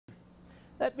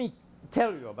Let me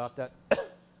tell you about that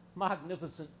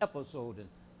magnificent episode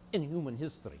in human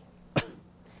history.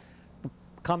 The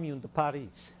Commune de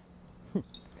Paris.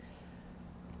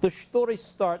 The story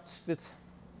starts with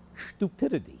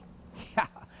stupidity.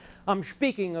 I'm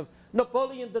speaking of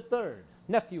Napoleon III,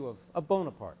 nephew of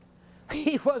Bonaparte.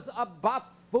 He was a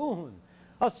buffoon,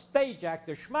 a stage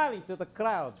actor, smiling to the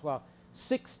crowds while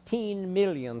 16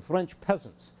 million French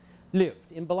peasants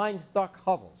lived in blind, dark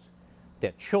hovels,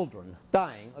 their children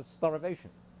dying of starvation.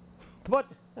 But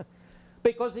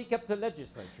because he kept the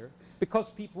legislature, because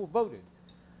people voted,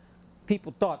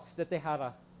 people thought that they had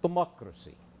a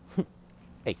democracy.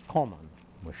 A common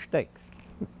mistake.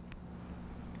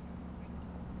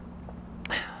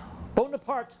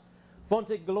 Bonaparte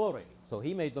wanted glory, so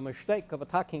he made the mistake of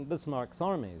attacking Bismarck's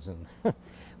armies and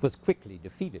was quickly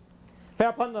defeated.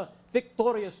 Whereupon the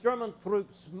victorious German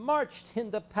troops marched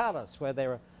into Paris, where they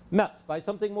were met by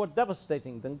something more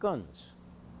devastating than guns: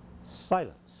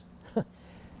 silence.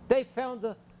 They found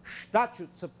the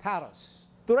statutes of Paris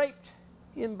draped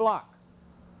in black,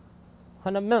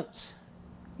 an immense,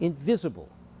 invisible,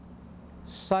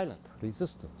 silent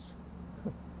resistance.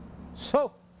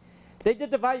 So they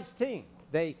did the wise thing.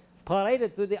 They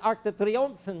paraded to the Arc de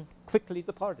Triomphe and quickly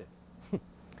departed.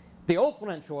 The old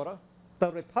French order,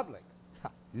 the Republic,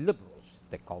 liberals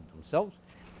they called themselves,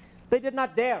 they did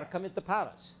not dare come into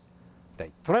Paris. They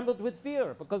trembled with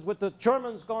fear because with the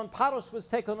Germans gone, Paris was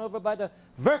taken over by the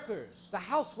workers, the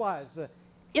housewives, the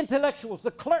intellectuals,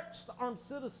 the clerks, the armed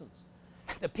citizens.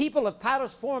 The people of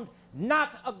Paris formed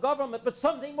not a government, but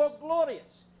something more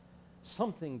glorious,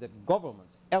 something that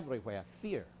governments everywhere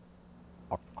fear: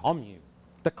 a commune,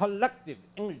 the collective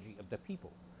energy of the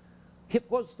people.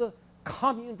 It was the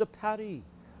Commune de Paris.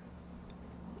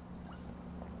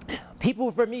 People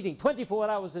were meeting 24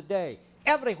 hours a day,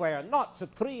 everywhere, knots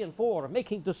of 3 and 4,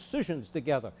 making decisions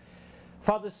together.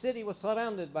 For the city was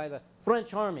surrounded by the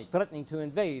French army, threatening to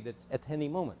invade at any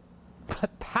moment.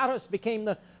 But Paris became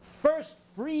the first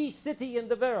free city in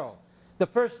the world, the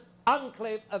first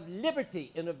enclave of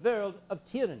liberty in a world of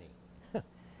tyranny.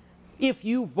 If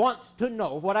you want to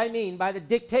know what I mean by the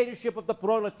dictatorship of the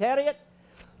proletariat,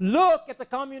 look at the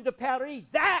Commune de Paris.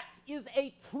 That is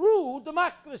a true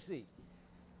democracy.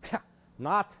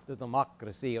 Not the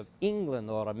democracy of England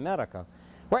or America,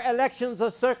 where elections are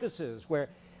circuses, where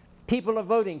people are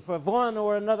voting for one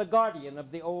or another guardian of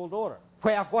the old order,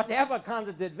 where whatever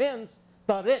candidate wins,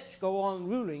 the rich go on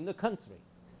ruling the country.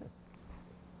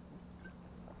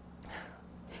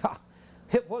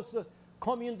 It was the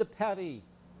Commune de Paris.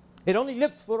 It only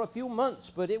lived for a few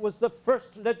months, but it was the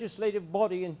first legislative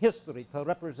body in history to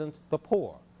represent the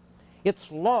poor. Its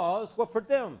laws were for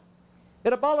them.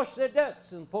 It abolished their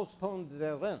debts and postponed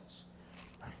their rents.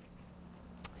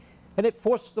 And it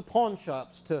forced the pawn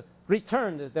shops to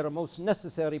return their most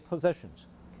necessary possessions.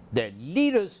 Their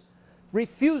leaders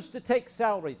refused to take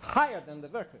salaries higher than the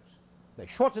workers. They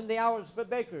shortened the hours for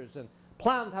bakers and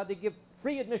planned how to give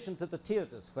free admission to the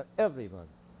theaters for everyone.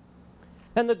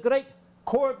 And the great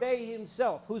Courbet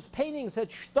himself, whose paintings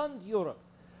had stunned Europe,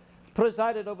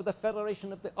 presided over the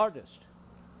Federation of the Artists.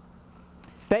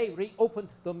 They reopened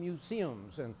the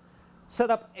museums and set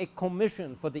up a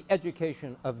commission for the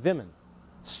education of women,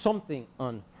 something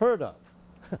unheard of,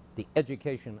 the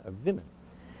education of women.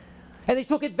 And they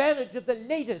took advantage of the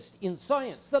latest in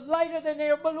science, the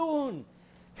lighter-than-air balloon.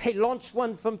 They launched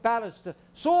one from Paris to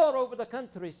soar over the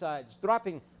countrysides,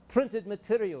 dropping printed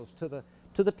materials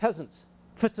to the peasants.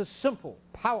 It's a simple,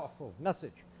 powerful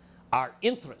message. Our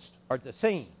interests are the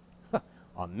same.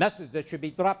 A message that should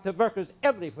be dropped to workers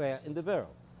everywhere in the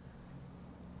world.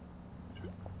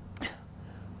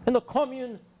 And the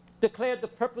Commune declared the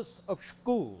purpose of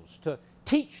schools to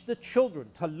teach the children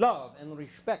to love and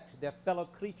respect their fellow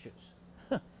creatures.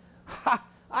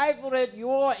 I've read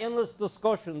your endless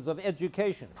discussions of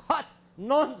education. What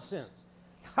nonsense!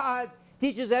 It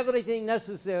teaches everything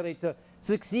necessary to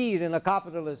succeed in a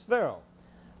capitalist world.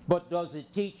 But does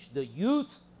it teach the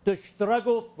youth to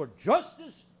struggle for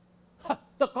justice?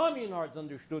 The communards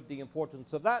understood the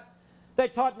importance of that. They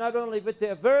taught not only with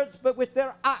their words, but with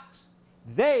their acts.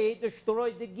 They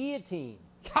destroyed the guillotine,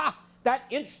 that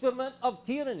instrument of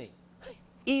tyranny,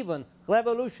 even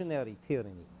revolutionary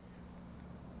tyranny.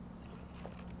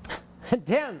 And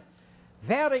then,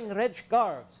 wearing red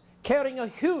scarves, carrying a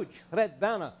huge red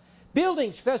banner,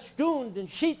 buildings festooned in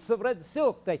sheets of red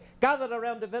silk, they gathered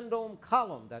around the Vendôme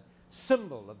column, that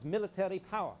symbol of military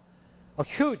power. A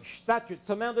huge statue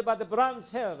surmounted by the bronze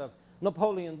head of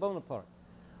Napoleon Bonaparte.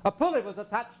 A pulley was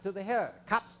attached to the head,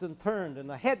 capstan turned, and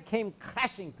the head came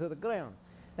crashing to the ground.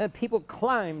 And people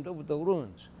climbed over the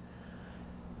ruins.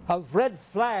 A red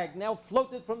flag now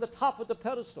floated from the top of the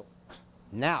pedestal.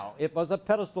 Now it was a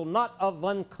pedestal not of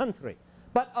one country,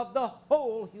 but of the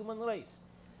whole human race.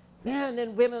 Men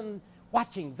and women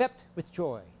watching wept with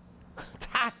joy.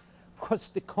 That was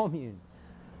the Commune.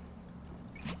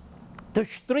 The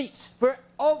streets were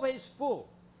always full.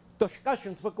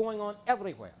 Discussions were going on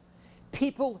everywhere.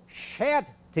 People shared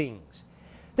things.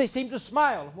 They seemed to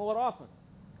smile more often.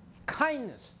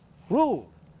 Kindness ruled.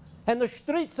 And the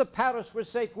streets of Paris were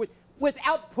safe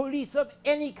without police of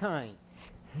any kind.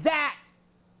 That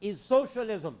is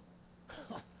socialism.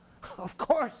 Of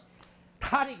course,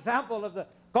 that example of the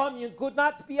Commune could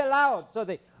not be allowed. So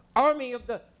the army of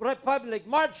the Republic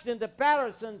marched into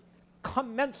Paris and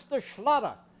commenced the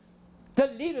slaughter. The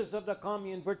leaders of the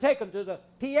Commune were taken to the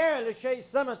Père Lachaise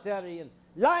cemetery and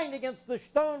lying against the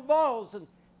stone walls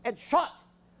and shot.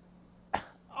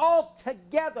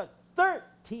 Altogether,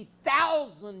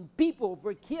 30,000 people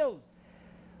were killed.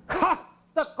 Ha!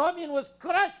 The Commune was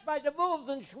crushed by the wolves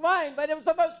and swine, but it was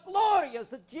the most glorious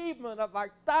achievement of our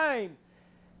time.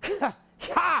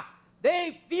 Ha!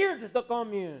 They feared the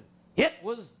Commune. It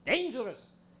was dangerous.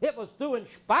 It was too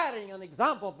inspiring an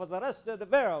example for the rest of the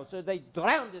world, so they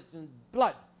drowned it in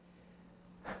blood.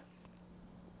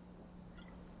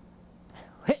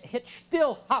 It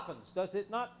still happens, does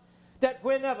it not, that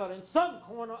whenever in some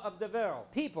corner of the world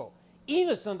people,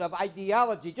 innocent of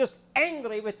ideology, just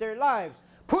angry with their lives,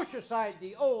 push aside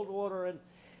the old order and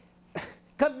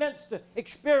commence to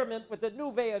experiment with a new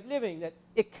way of living, that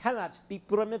it cannot be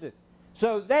permitted.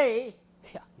 So they,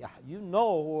 you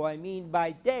know who I mean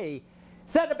by they,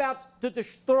 set about to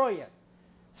destroy it,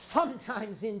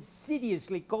 sometimes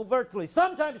insidiously, covertly,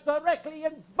 sometimes directly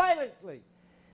and violently.